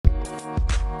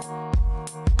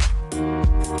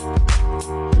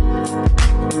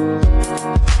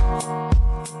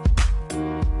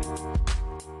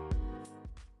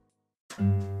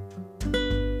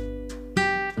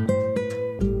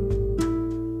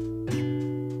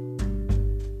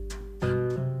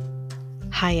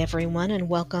Hi, everyone, and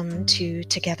welcome to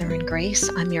Together in Grace.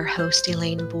 I'm your host,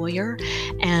 Elaine Boyer,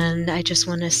 and I just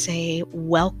want to say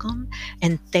welcome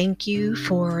and thank you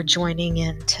for joining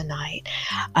in tonight.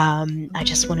 I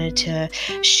just wanted to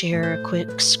share a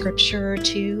quick scripture or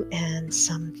two and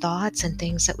some thoughts and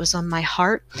things that was on my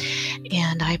heart,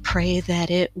 and I pray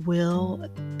that it will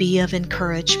be of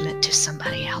encouragement to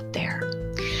somebody out there.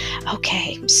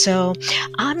 Okay, so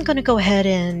I'm going to go ahead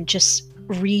and just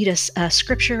read a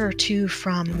scripture or two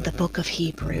from the book of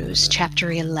Hebrews,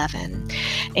 chapter 11,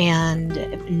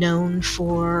 and known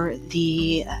for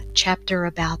the chapter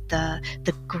about the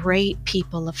great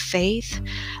people of faith,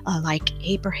 like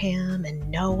Abraham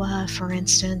and Noah, for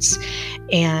instance.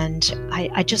 And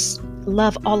I just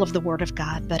love all of the Word of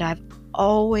God, but I've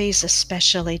always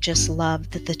especially just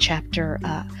loved the chapter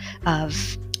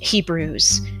of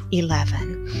Hebrews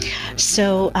 11.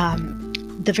 So,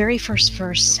 the very first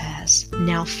verse says,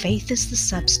 "Now faith is the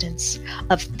substance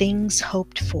of things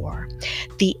hoped for,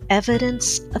 the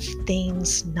evidence of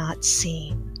things not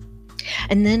seen."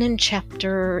 And then in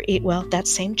chapter 8, that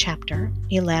same chapter,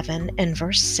 11 and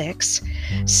verse 6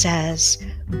 says,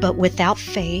 "But without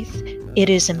faith it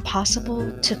is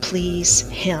impossible to please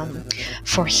him.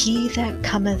 For he that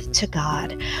cometh to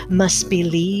God must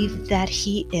believe that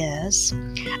he is,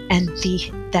 and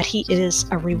that he is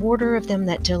a rewarder of them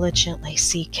that diligently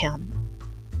seek him."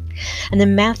 And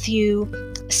then Matthew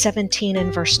 17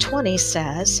 and verse 20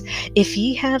 says, "If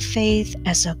ye have faith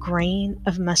as a grain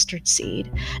of mustard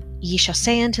seed, ye shall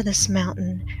say unto this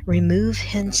mountain, Remove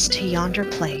hence to yonder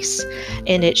place,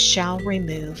 and it shall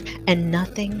remove, and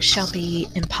nothing shall be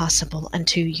impossible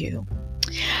unto you."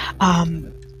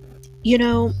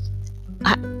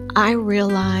 I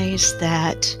realize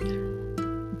that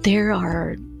there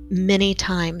are many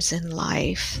times in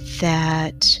life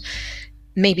that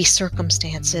maybe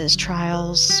circumstances,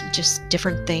 trials, just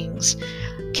different things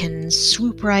can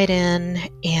swoop right in,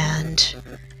 and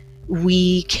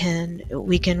we can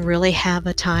really have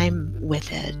a time with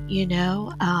it. You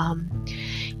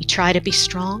try to be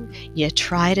strong, you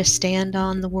try to stand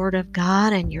on the Word of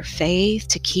God and your faith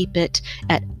to keep it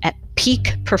at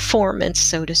peak performance,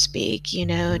 so to speak,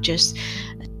 just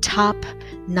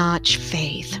top-notch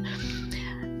faith.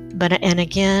 And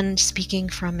again, speaking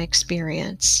from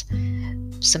experience,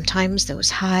 sometimes those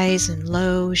highs and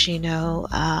lows,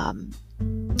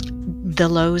 the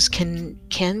lows can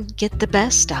get the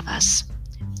best of us.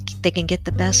 They can get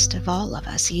the best of all of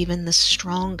us, even the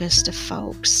strongest of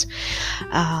folks.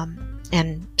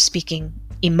 And speaking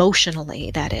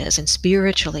emotionally, that is, and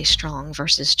spiritually strong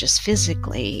versus just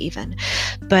physically even.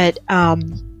 But,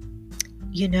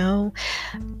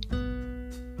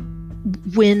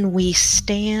 when we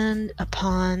stand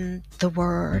upon the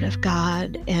Word of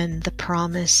God and the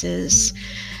promises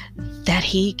that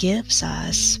He gives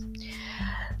us,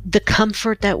 the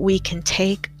comfort that we can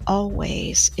take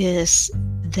always is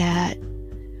that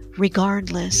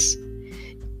regardless,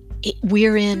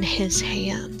 we're in His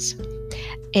hands,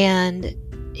 and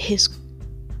His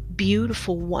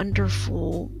beautiful,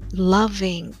 wonderful,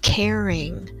 loving,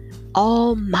 caring,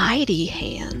 almighty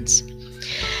hands.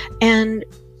 And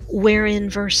where in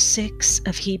verse 6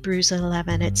 of Hebrews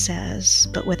 11 it says,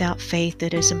 "But without faith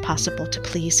it is impossible to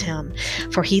please him.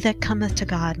 For he that cometh to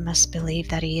God must believe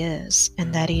that he is,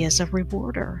 and that he is a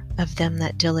rewarder of them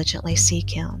that diligently seek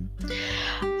him."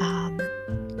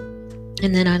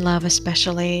 And then I love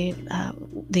especially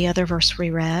the other verse we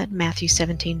read, Matthew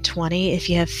 17:20, "If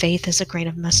you have faith as a grain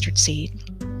of mustard seed,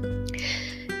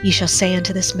 ye shall say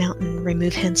unto this mountain,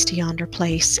 Remove hence to yonder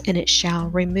place, and it shall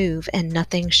remove, and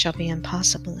nothing shall be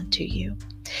impossible unto you."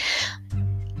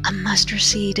 A mustard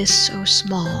seed is so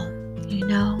small,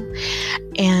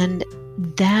 and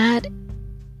that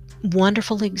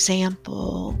wonderful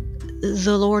example,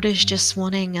 the Lord is just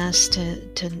wanting us to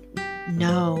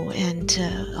know and to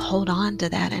hold on to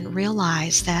that and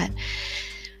realize that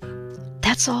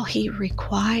that's all He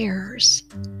requires,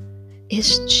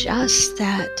 is just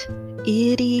that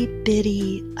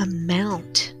itty-bitty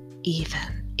amount.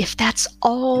 Even if that's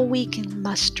all we can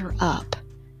muster up,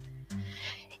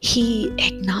 He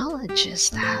acknowledges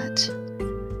that,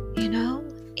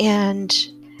 and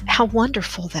how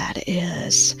wonderful that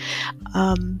is.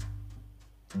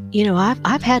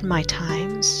 I've had my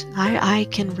times. I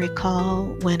can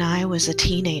recall when I was a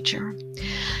teenager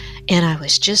and I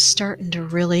was just starting to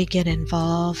really get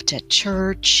involved at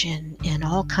church and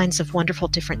all kinds of wonderful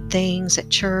different things at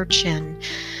church, and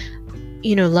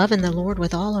loving the Lord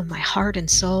with all of my heart and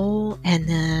soul. And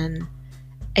then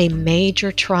a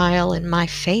major trial in my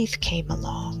faith came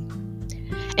along,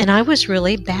 and I was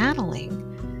really battling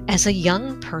as a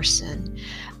young person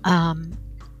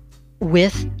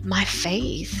with my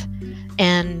faith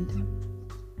and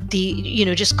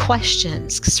just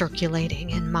questions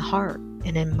circulating in my heart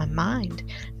and in my mind.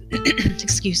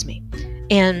 Excuse me.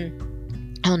 And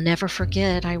I'll never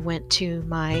forget, I went to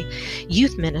my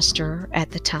youth minister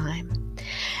at the time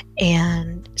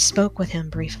and spoke with him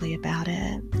briefly about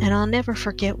it. And I'll never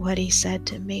forget what he said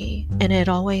to me, and it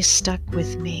always stuck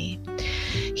with me.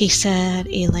 He said,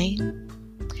 Elaine,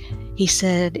 he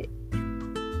said,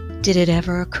 did it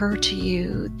ever occur to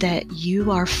you that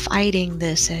you are fighting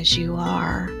this as you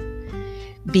are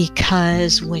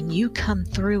because when you come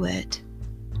through it,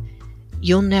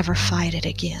 you'll never fight it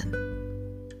again?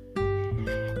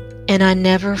 And I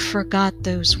never forgot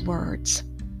those words.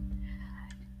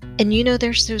 And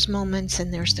there's those moments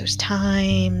and there's those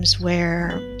times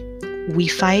where we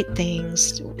fight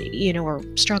things, or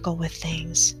struggle with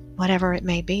things, whatever it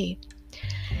may be.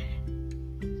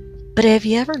 But have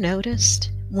you ever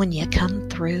noticed when you come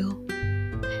through,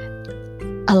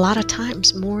 a lot of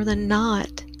times, more than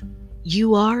not,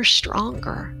 you are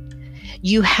stronger.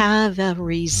 You have a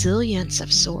resilience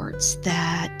of sorts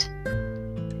that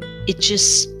it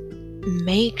just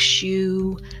makes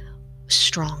you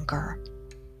stronger.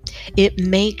 It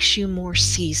makes you more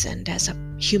seasoned as a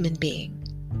human being.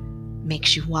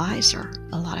 Makes you wiser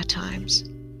a lot of times.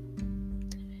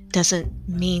 Doesn't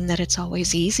mean that it's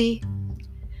always easy,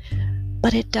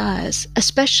 but it does,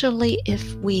 especially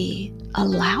if we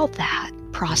allow that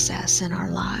process in our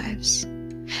lives.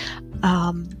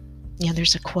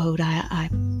 There's a quote, I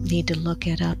need to look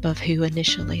it up, of who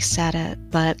initially said it,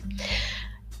 but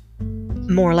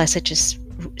more or less it just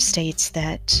states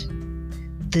that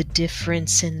the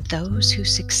difference in those who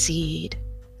succeed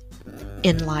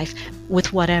in life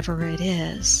with whatever it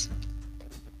is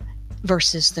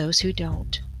versus those who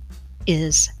don't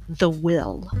is the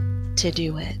will to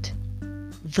do it.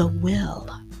 The will.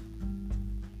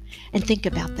 And think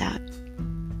about that.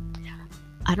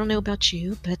 I don't know about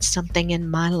you, but something in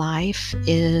my life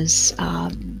is,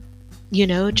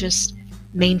 just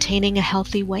maintaining a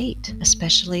healthy weight,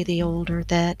 especially the older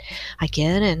that I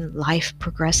get and life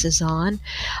progresses on.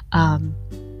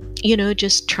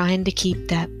 Just trying to keep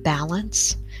that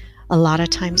balance. A lot of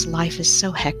times life is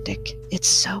so hectic, it's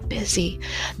so busy,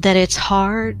 that it's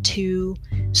hard to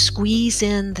squeeze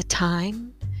in the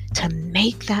time to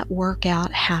make that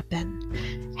workout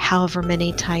happen however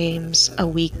many times a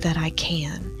week that I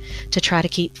can, to try to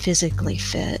keep physically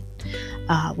fit,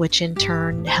 which in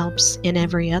turn helps in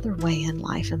every other way in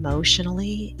life,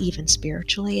 emotionally, even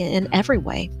spiritually, in every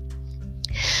way.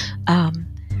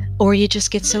 Or you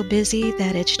just get so busy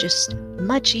that it's just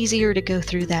much easier to go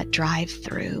through that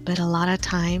drive-through. But a lot of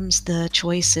times the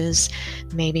choices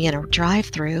maybe in a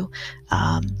drive-through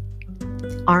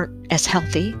aren't as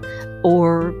healthy,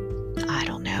 or I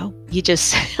don't know, you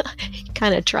just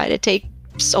kind of try to take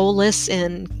solace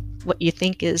in what you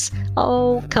think is,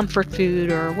 comfort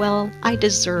food, or, well, I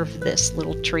deserve this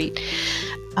little treat.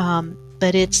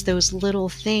 But it's those little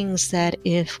things that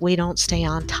if we don't stay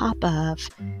on top of,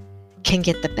 can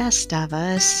get the best of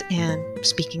us. And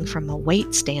speaking from a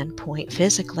weight standpoint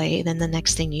physically, then the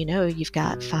next thing you know, you've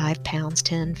got 5 pounds,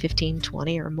 10, 15,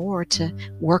 20 or more to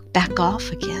work back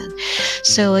off again.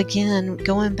 So again,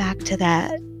 going back to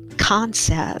that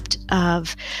concept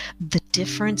of the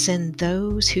difference in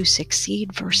those who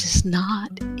succeed versus not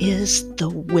is the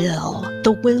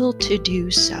will to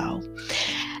do so.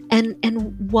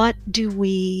 And what do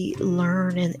we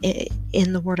learn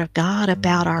in the Word of God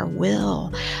about our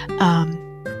will?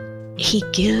 He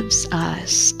gives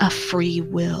us a free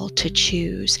will to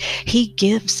choose. He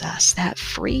gives us that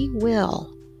free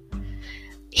will.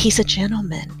 He's a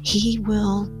gentleman. He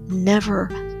will never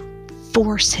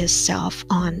force himself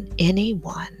on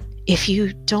anyone. If you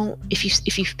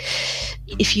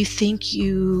think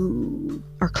you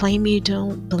or claim you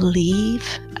don't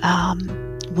believe,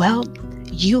 well,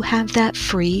 you have that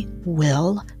free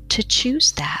will to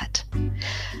choose that.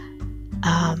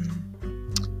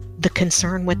 The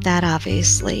concern with that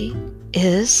obviously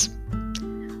is,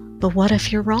 but what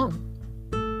if you're wrong?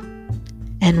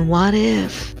 And what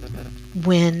if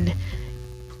when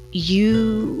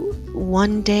you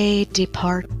one day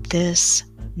depart this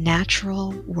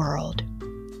natural world,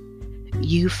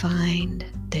 you find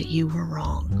that you were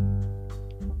wrong?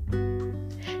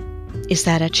 Is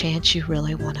that a chance you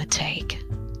really want to take?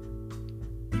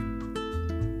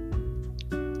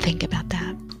 Think about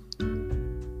that.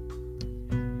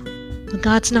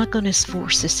 God's not going to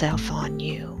force himself on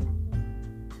you.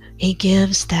 He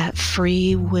gives that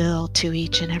free will to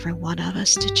each and every one of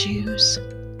us to choose.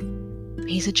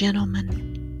 He's a gentleman.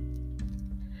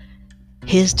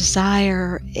 His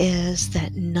desire is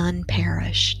that none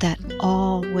perish, that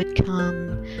all would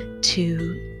come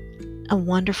to a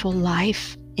wonderful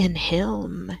life in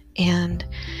Him, and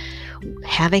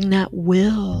having that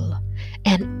will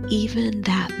and even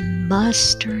that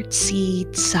mustard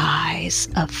seed size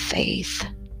of faith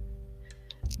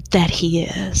that He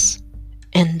is,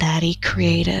 and that He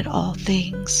created all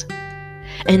things,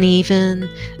 and even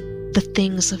the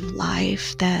things of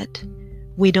life that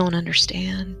we don't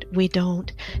understand, we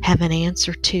don't have an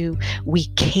answer to, we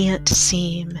can't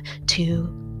seem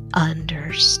to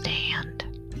understand.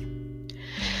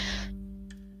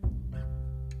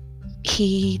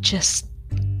 He just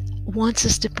wants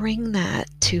us to bring that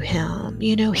to Him.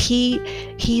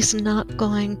 He's not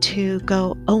going to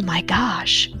go, oh my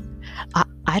gosh,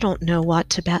 I don't know what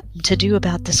to do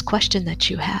about this question that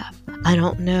you have. I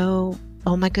don't know.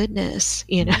 Oh my goodness.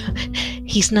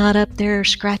 He's not up there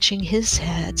scratching his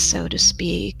head, so to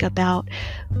speak, about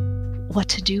what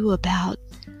to do about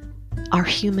our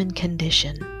human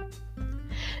condition.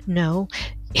 No,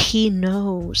 He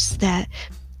knows that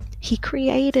He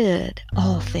created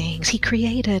all things. He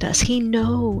created us. He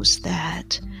knows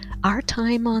that our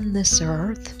time on this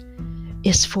earth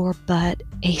is for but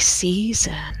a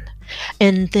season.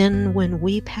 And then when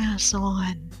we pass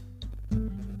on,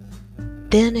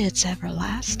 then it's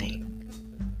everlasting.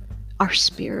 Our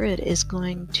spirit is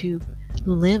going to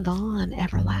live on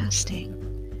everlasting.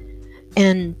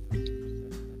 And,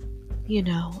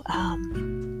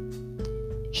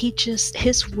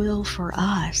 His will for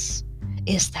us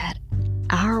is that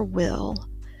our will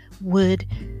would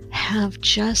have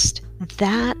just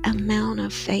that amount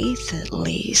of faith, at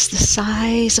least the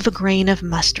size of a grain of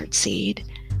mustard seed,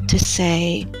 to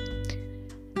say,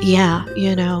 yeah,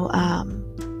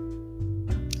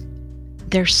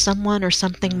 there's someone or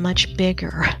something much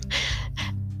bigger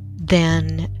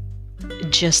than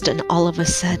just an all of a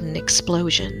sudden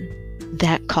explosion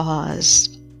that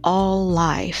caused all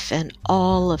life and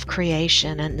all of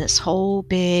creation and this whole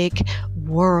big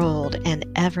world and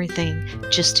everything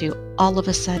just to all of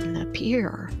a sudden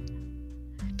appear.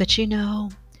 But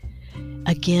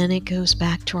again, it goes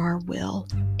back to our will,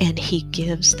 and He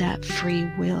gives that free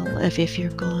will of if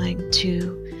you're going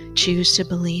to choose to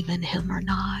believe in Him or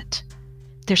not.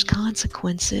 There's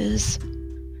consequences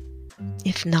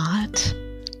if not.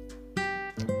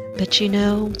 But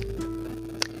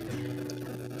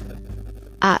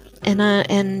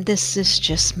and this is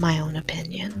just my own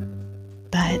opinion,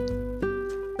 but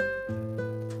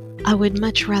I would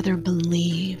much rather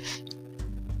believe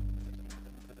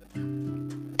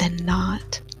than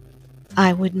not.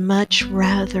 I would much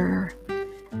rather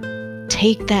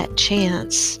take that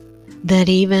chance that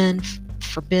even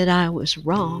forbid I was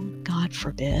wrong, God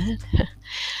forbid,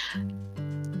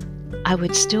 I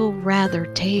would still rather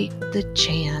take the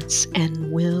chance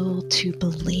and will to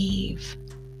believe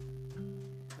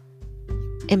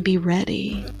and be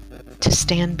ready to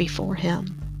stand before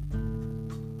Him.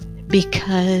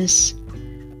 Because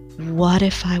what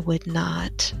if I would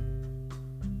not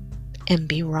and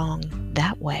be wrong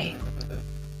that way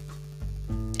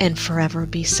and forever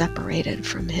be separated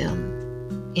from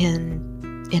Him in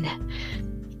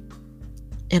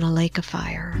a lake of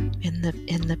fire, in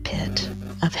the pit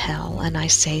of hell? And I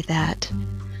say that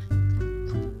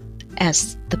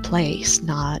as the place,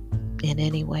 not in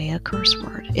any way a curse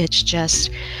word. It's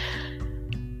just,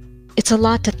 it's a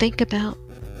lot to think about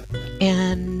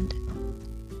and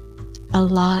a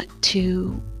lot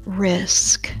to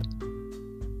risk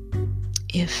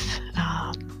if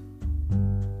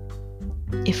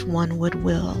one would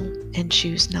will and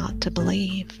choose not to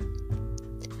believe.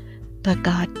 But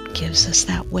God gives us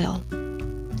that will.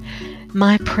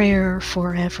 My prayer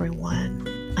for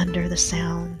everyone under the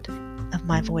sound of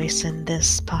my voice in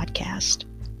this podcast,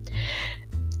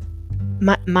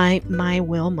 my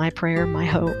will, my prayer, my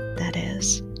hope, that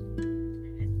is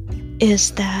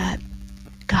that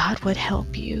God would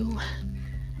help you.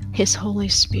 His Holy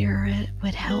Spirit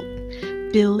would help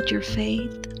build your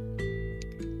faith.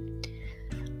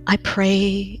 I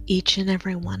pray each and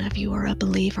every one of you are a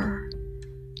believer.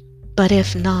 But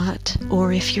if not,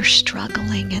 or if you're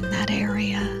struggling in that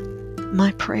area,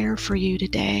 my prayer for you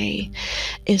today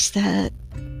is that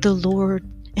the Lord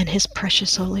and His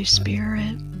precious Holy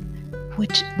Spirit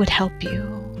would help you,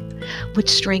 would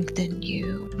strengthen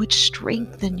you, would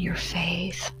strengthen your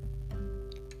faith,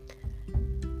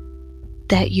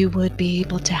 that you would be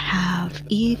able to have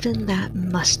even that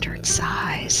mustard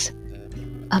size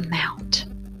amount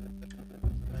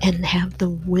and have the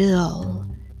will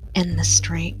and the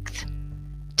strength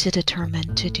to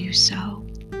determine to do so.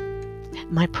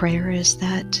 My prayer is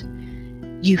that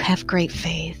you have great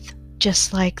faith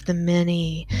just like the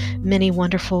many, many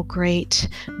wonderful, great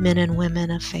men and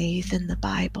women of faith in the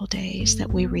Bible days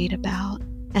that we read about.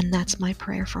 And that's my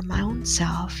prayer for my own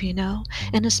self,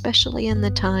 and especially in the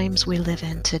times we live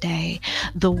in today,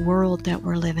 the world that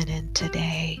we're living in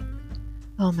today.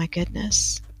 Oh my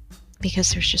goodness,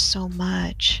 because there's just so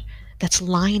much that's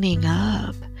lining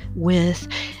up with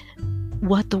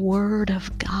what the Word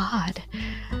of God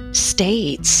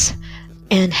states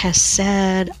and has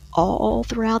said all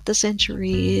throughout the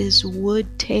centuries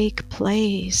would take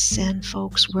place. And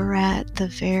folks, we're at the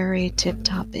very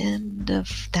tip-top end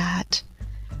of that.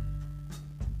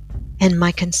 And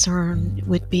my concern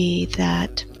would be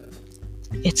that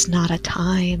it's not a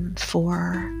time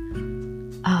for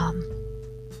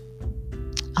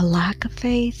a lack of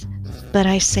faith, but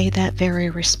I say that very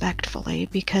respectfully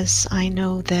because I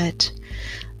know that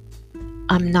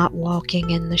I'm not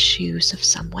walking in the shoes of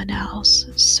someone else.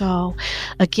 So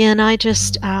again, I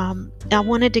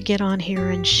wanted to get on here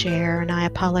and share, and I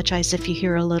apologize if you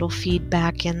hear a little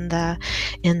feedback in the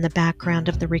background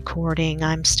of the recording.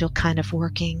 I'm still kind of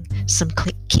working some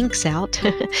kinks out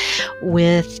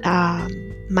with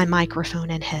my microphone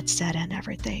and headset and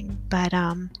everything. But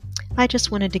I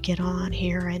just wanted to get on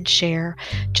here and share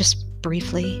just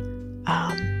briefly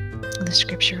the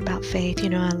scripture about faith.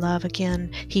 I love,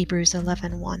 again, Hebrews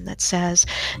 11:1 that says,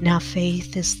 "Now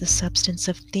faith is the substance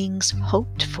of things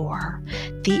hoped for,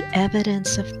 the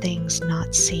evidence of things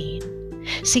not seen."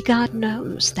 See, God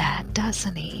knows that,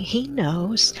 doesn't He? He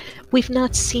knows. We've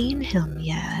not seen Him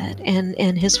yet.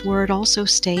 And His Word also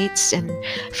states, and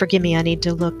forgive me, I need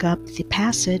to look up the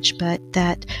passage, but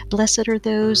that blessed are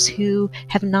those who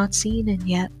have not seen and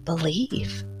yet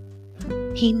believe.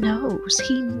 He knows.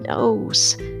 He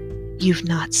knows you've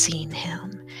not seen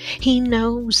Him. He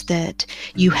knows that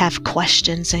you have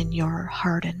questions in your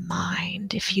heart and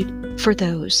mind. For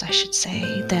those, I should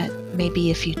say, that maybe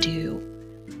if you do.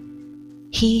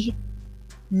 He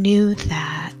knew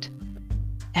that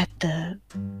at the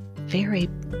very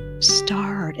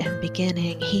start and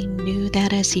beginning. He knew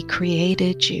that as He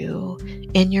created you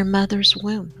in your mother's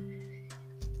womb.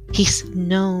 He's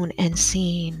known and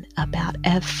seen about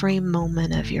every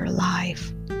moment of your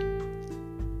life.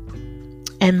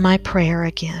 And my prayer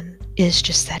again is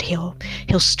just that He'll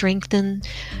strengthen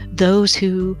those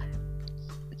who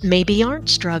maybe aren't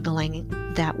struggling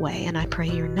that way, and I pray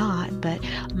you're not, but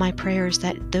my prayer is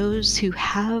that those who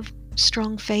have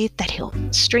strong faith, that He'll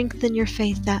strengthen your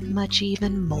faith that much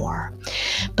even more.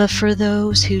 But for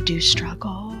those who do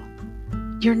struggle,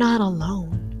 you're not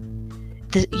alone.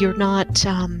 You're not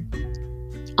on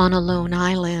a lone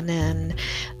island,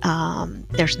 and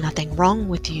there's nothing wrong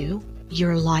with you.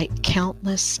 You're like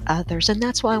countless others. And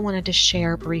that's why I wanted to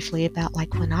share briefly about,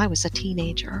 like, when I was a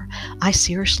teenager, I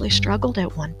seriously struggled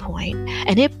at one point,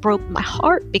 and it broke my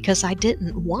heart because I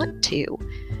didn't want to,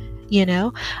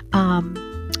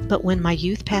 but when my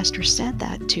youth pastor said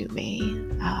that to me,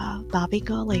 Bobby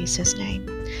Gully's his name.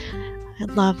 I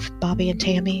love Bobby and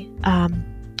Tammy.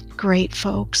 Great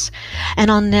folks.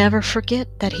 And I'll never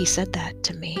forget that he said that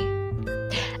to me.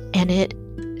 And it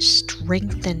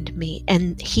strengthened me,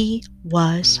 and he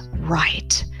was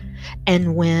right.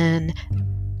 And when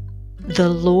the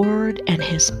Lord and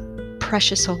His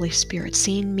precious Holy Spirit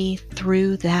seen me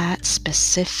through that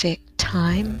specific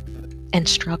time and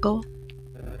struggle,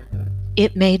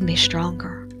 it made me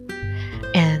stronger.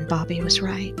 And Bobby was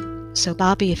right. So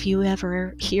Bobby, if you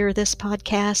ever hear this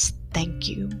podcast, thank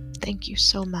you. Thank you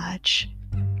so much.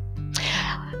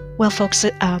 Well, folks,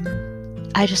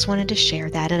 I just wanted to share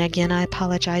that. And again, I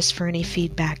apologize for any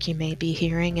feedback you may be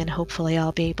hearing, and hopefully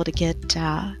I'll be able to get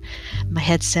my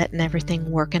headset and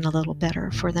everything working a little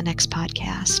better for the next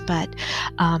podcast. But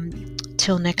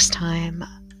till next time,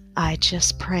 I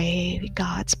just pray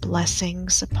God's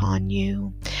blessings upon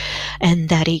you, and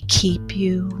that He keep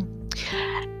you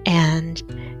and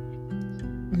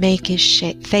make His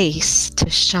face to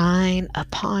shine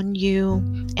upon you,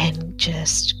 and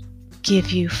just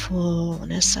give you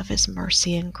fullness of His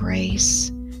mercy and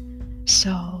grace.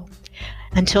 So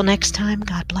until next time,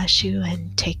 God bless you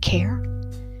and take care.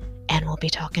 And we'll be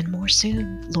talking more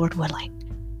soon, Lord willing.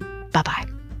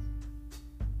 Bye-bye.